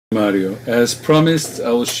Mario. As promised, I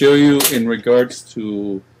will show you in regards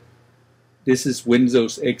to this is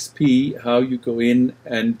Windows XP, how you go in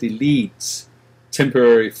and delete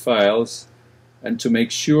temporary files, and to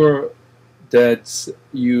make sure that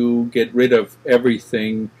you get rid of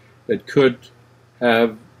everything that could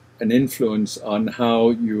have an influence on how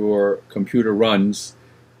your computer runs,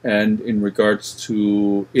 and in regards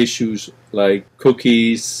to issues like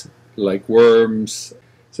cookies, like worms.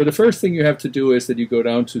 So the first thing you have to do is that you go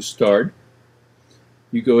down to Start,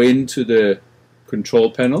 you go into the Control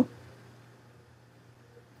Panel.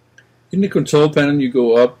 In the Control Panel you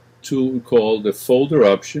go up to call the Folder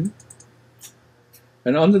option,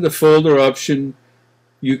 and under the Folder option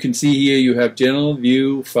you can see here you have General,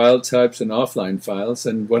 View, File Types, and Offline Files,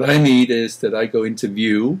 and what I need is that I go into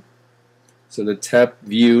View, so the tab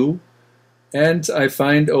View, and I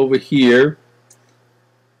find over here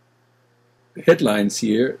headlines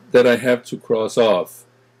here that I have to cross off.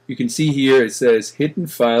 You can see here it says hidden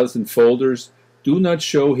files and folders do not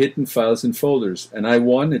show hidden files and folders, and I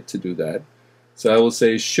want it to do that, so I will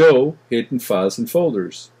say show hidden files and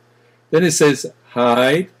folders. Then it says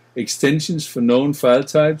hide extensions for known file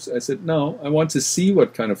types. I said no, I want to see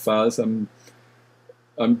what kind of files I'm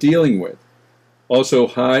dealing with. Also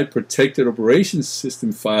hide protected operating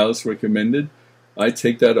system files recommended. I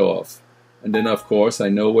take that off. And then of course I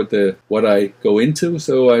know what I go into,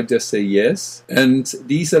 so I just say yes. And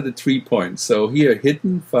these are the 3 points. So here,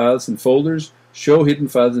 hidden files and folders, show hidden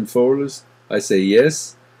files and folders, I say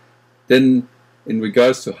yes. Then in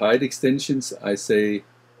regards to hide extensions, I say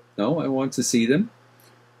no, I want to see them.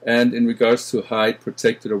 And in regards to hide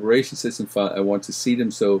protected operation system file, I want to see them.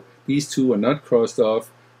 So these two are not crossed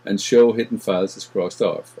off, and show hidden files is crossed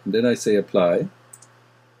off. And then I say apply.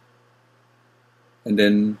 And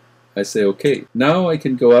then I say OK. Now I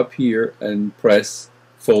can go up here and press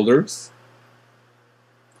Folders.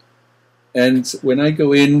 And when I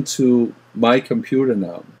go into my computer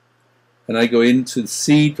now, and I go into the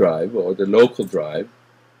C drive, or the local drive,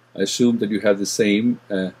 I assume that you have the same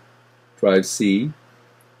drive C,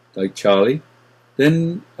 like Charlie.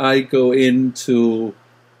 Then I go into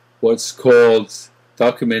what's called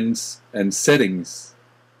Documents and Settings.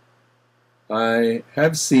 I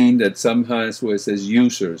have seen that sometimes where it says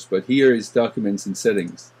users, but here is documents and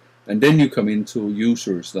settings. And then you come into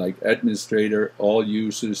users like administrator, all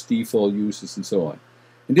users, default users, and so on.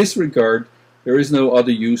 In this regard, there is no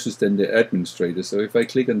other users than the administrator. So if I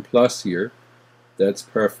click on plus here, that's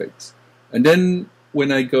perfect. And then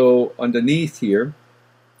when I go underneath here,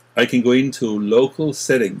 I can go into local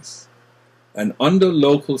settings. And under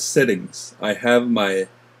local settings, I have my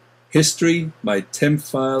history, my temp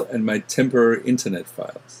file, and my temporary internet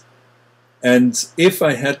files. And if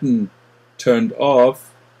I hadn't turned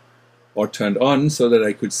off or turned on so that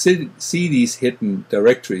I could see these hidden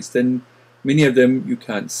directories, then many of them you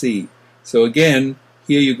can't see. So again,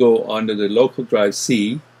 here you go under the local drive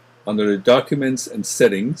C, under the documents and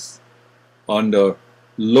settings, under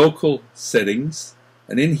local settings,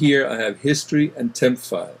 and in here I have history and temp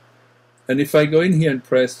file. And if I go in here and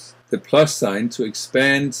press the plus sign to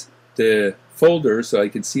expand the folder so I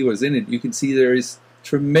can see what's in it, you can see there is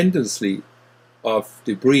tremendously of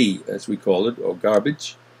debris, as we call it, or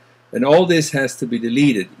garbage, and all this has to be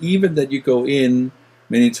deleted. Even that you go in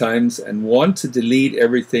many times and want to delete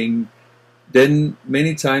everything, then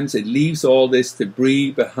many times it leaves all this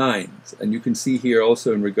debris behind. And you can see here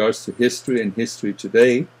also in regards to history and history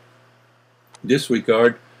today, in this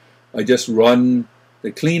regard I just run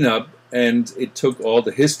the cleanup and it took all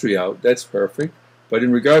the history out. That's perfect. But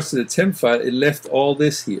in regards to the temp file, it left all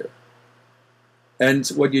this here. And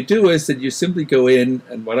what you do is that you simply go in,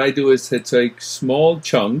 and what I do is to take small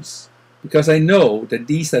chunks, because I know that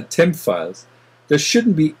these are temp files. There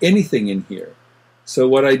shouldn't be anything in here. So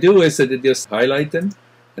what I do is that I just highlight them,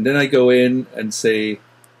 and then I go in and say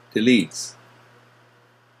delete.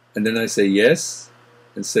 And then I say yes,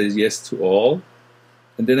 and says yes to all.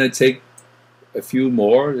 And then I take a few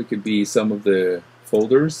more. It could be some of the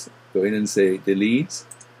folders. Go in and say delete.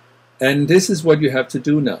 And this is what you have to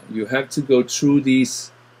do now. You have to go through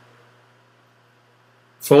these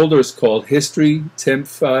folders called history, temp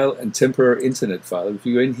file, and temporary internet file. If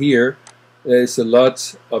you go in here, there's a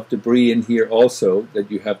lot of debris in here also that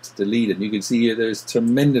you have to delete. And you can see here there's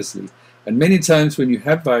tremendously. And many times when you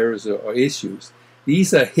have viruses or issues,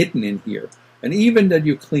 these are hidden in here. And even that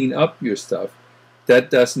you clean up your stuff, that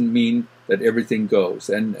doesn't mean that everything goes.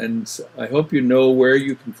 And I hope you know where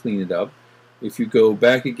you can clean it up. If you go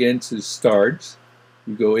back again to Start,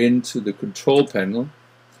 you go into the Control Panel,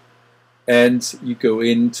 and you go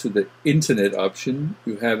into the Internet option.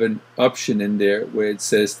 You have an option in there where it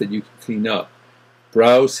says that you can clean up.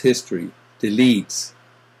 browse history, delete,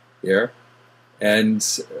 yeah, and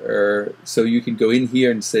so you can go in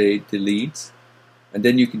here and say delete, and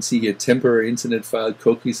then you can see here temporary internet file,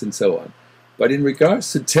 cookies, and so on. But in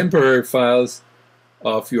regards to temporary files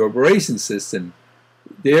of your operation system,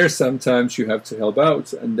 there sometimes you have to help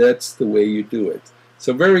out, and that's the way you do it.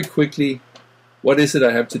 So very quickly, what is it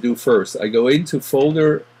I have to do first? I go into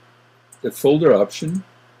folder, the folder option,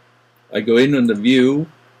 I go in on the view,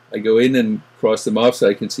 I go in and cross them off so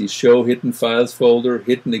I can see show hidden files folder,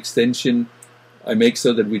 hidden extension. I make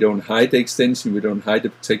so that we don't hide the extension, we don't hide the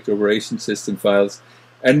protected operation system files.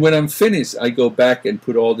 And when I'm finished, I go back and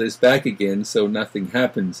put all this back again so nothing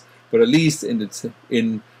happens. But at least in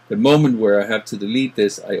the moment where I have to delete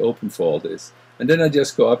this, I open for all this. And then I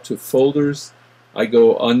just go up to folders, I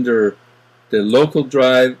go under the local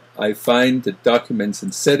drive, I find the documents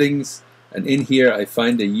and settings, and in here I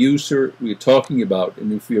find the user we're talking about.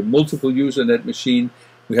 And if we have multiple users on that machine,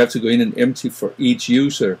 we have to go in and empty for each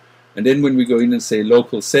user. And then when we go in and say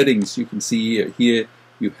local settings, you can see here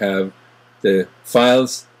you have the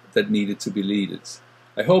files that needed to be deleted.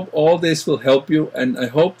 I hope all this will help you, and I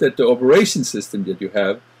hope that the operation system that you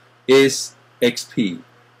have is XP.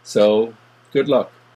 So good luck.